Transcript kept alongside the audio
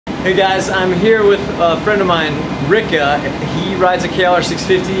Hey guys, I'm here with a friend of mine, Ricka. He rides a KLR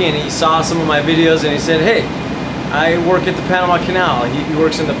 650 and he saw some of my videos and he said, hey, I work at the Panama Canal. He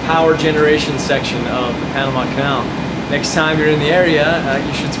works in the power generation section of the Panama Canal. Next time you're in the area,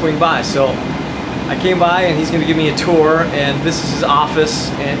 you should swing by. So I came by and he's going to give me a tour, and this is his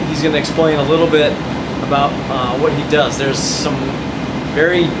office, and he's going to explain a little bit about what he does. There's some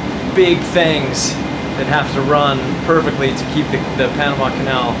very big things that have to run perfectly to keep the Panama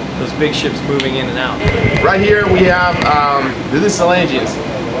Canal, those big ships, moving in and out. Right here we have the diesel engines,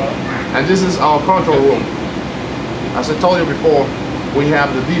 and this is our control room. As I told you before, we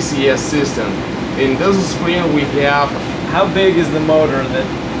have the DCS system. In this screen we have... How big is the motor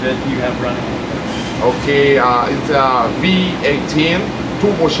that you have running? Okay, it's a V18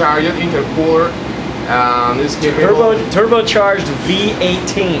 turbocharged intercooler, and it's capable... Turbocharged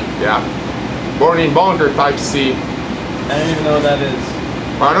V18. Yeah. Burning bunker type C. I don't even know what that is.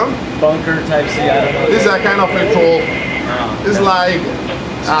 Pardon? Bunker type C, I don't know. This is a kind of petrol. Oh, it's like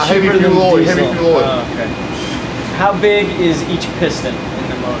heavy fuel oil. Okay. How big is each piston in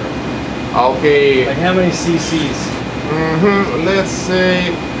the motor? Okay. Like how many cc's? Let's say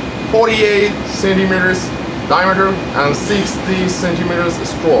 48 centimeters diameter and 60 centimeters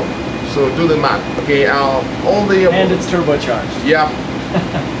stroke. So do the math. Okay, all the... And it's turbocharged. Yeah.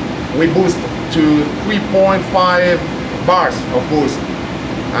 We boost to 3.5 bars of boost,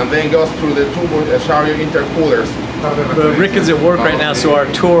 and then goes through the turbocharged intercoolers. But Rick is at work right now, so our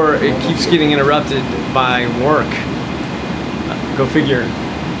tour, it keeps getting interrupted by work. Go figure.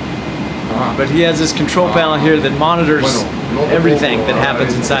 But he has this control panel here that monitors everything that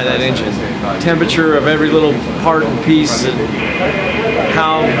happens inside that engine. Temperature of every little part and piece, and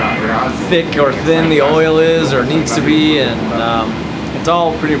how thick or thin the oil is or needs to be, and it's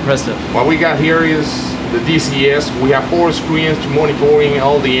all pretty impressive. What we got here is the DCS. We have 4 screens to monitoring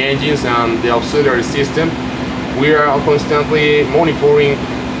all the engines and the auxiliary system. We are constantly monitoring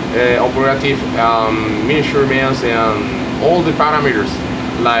operative measurements and all the parameters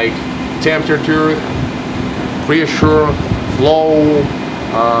like temperature, pressure, flow,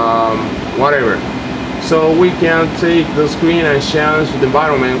 whatever. So we can take the screen and change the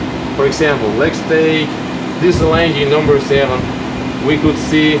environment. For example, let's take diesel engine number 7. We could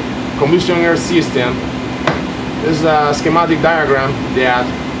see combustion air system. This is a schematic diagram that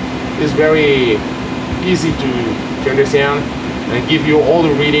is very easy to understand and give you all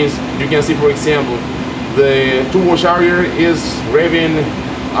the readings. You can see, for example, the turbocharger is revving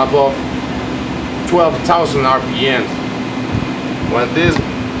above 12,000 RPM. When this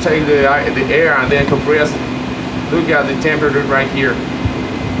takes the air and then compress, look at the temperature right here.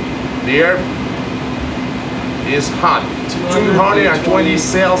 The air is hot, 220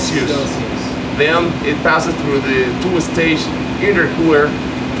 Celsius. Then it passes through the 2-stage intercooler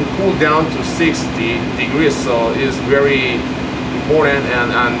to cool down to 60 degrees. So it's very important,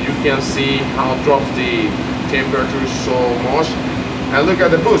 and you can see how it drops the temperature so much. And look at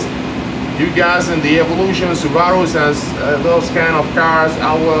the boost. You guys in the Evolution, Subarus, and those kind of cars,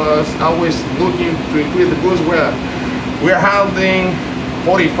 I was always looking to increase the boost. We're having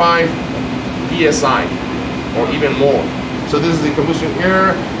 45 PSI. Or even more. So this is the combustion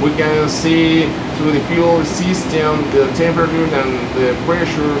air. We can see through the fuel system the temperature and the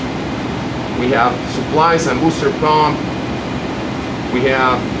pressure. We have supplies and booster pump. We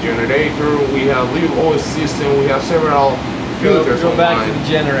have generator. We have liquid oil system. We have several filters. Go back to the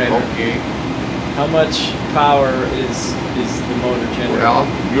generator. Okay. How much power is the motor generating? Well,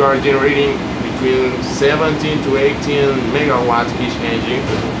 you are generating between 17 to 18 megawatts each engine.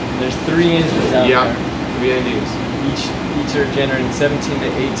 There's 3 engines out there. 3 engines. Each are generating 17 to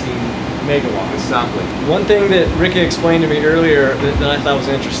 18 megawatts. Exactly. One thing that Ricka explained to me earlier that I thought was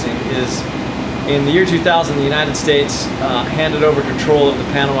interesting is in the year 2000, the United States handed over control of the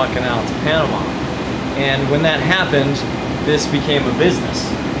Panama Canal to Panama. And when that happened, this became a business.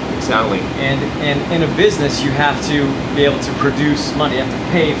 Exactly. And in a business, you have to be able to produce money. You have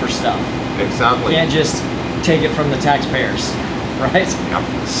to pay for stuff. Exactly. You can't just take it from the taxpayers, right?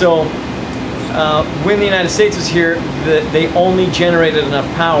 Yep. So when the United States was here, they only generated enough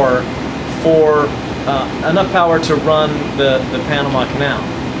power to run the Panama Canal.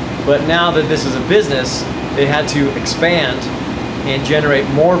 But now that this is a business, they had to expand and generate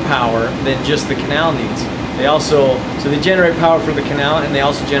more power than just the canal needs. So they generate power for the canal, and they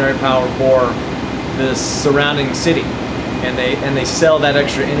also generate power for the surrounding city, and they sell that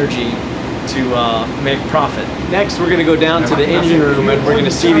extra energy to make profit. Next, we're going to go down to the engine room, and we're going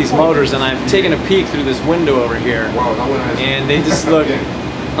to see these motors, and I've taken a peek through this window over here, and they just look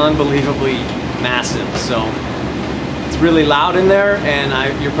unbelievably massive. So it's really loud in there, and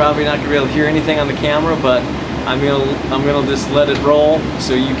you're probably not gonna be able to hear anything on the camera, but I'm gonna just let it roll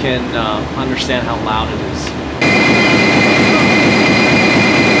so you can understand how loud it is.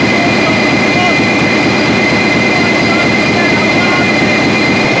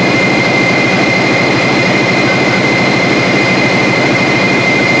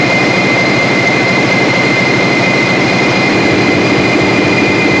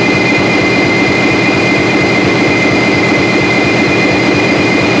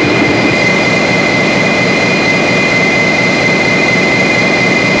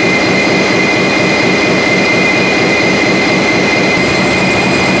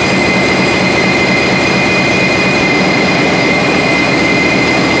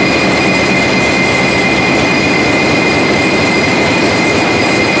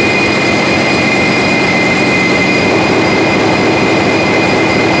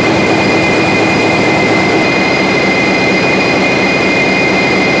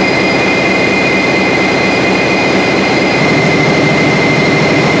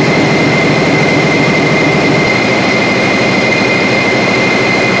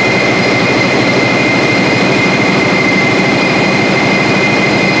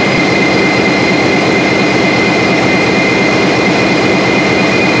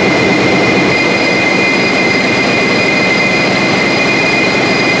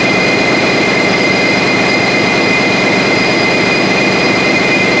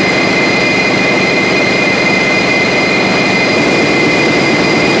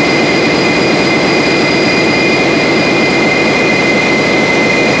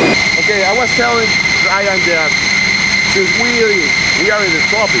 Telling Ryan that since we are in the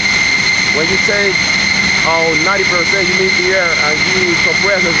tropics, when you take 90% humidity air and you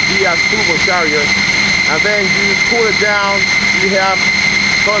compress it via turbo carrier, and then you cool it down, you have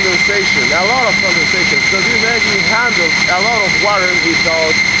condensation, a lot of condensation. So this engine handles a lot of water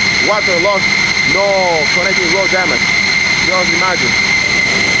without water loss, no connecting rod damage. Just imagine.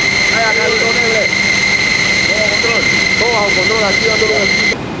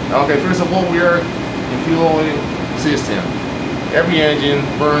 Okay, first of all, we are in fuel oil system. Every engine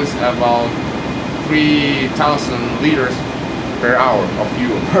burns about 3,000 liters per hour of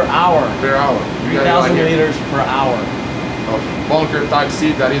fuel. Per hour? Per hour. 3,000 liters per hour. Of bunker type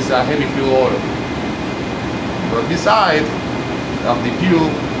C, that is a heavy fuel oil. But beside of the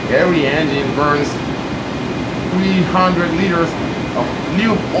fuel, every engine burns 300 liters of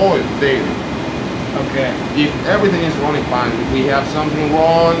new oil daily. Okay. If everything is running fine, if we have something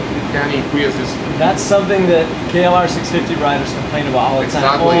wrong, we can increase this. That's something that KLR 650 riders complain about all the time.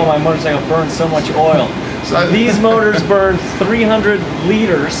 Exactly. Oh, my motorcycle burns so much oil. So these motors burn 300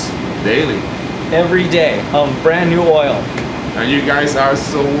 liters daily, every day of brand new oil. And you guys are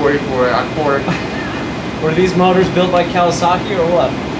so worried for a quarter. Were these motors built by Kawasaki or what?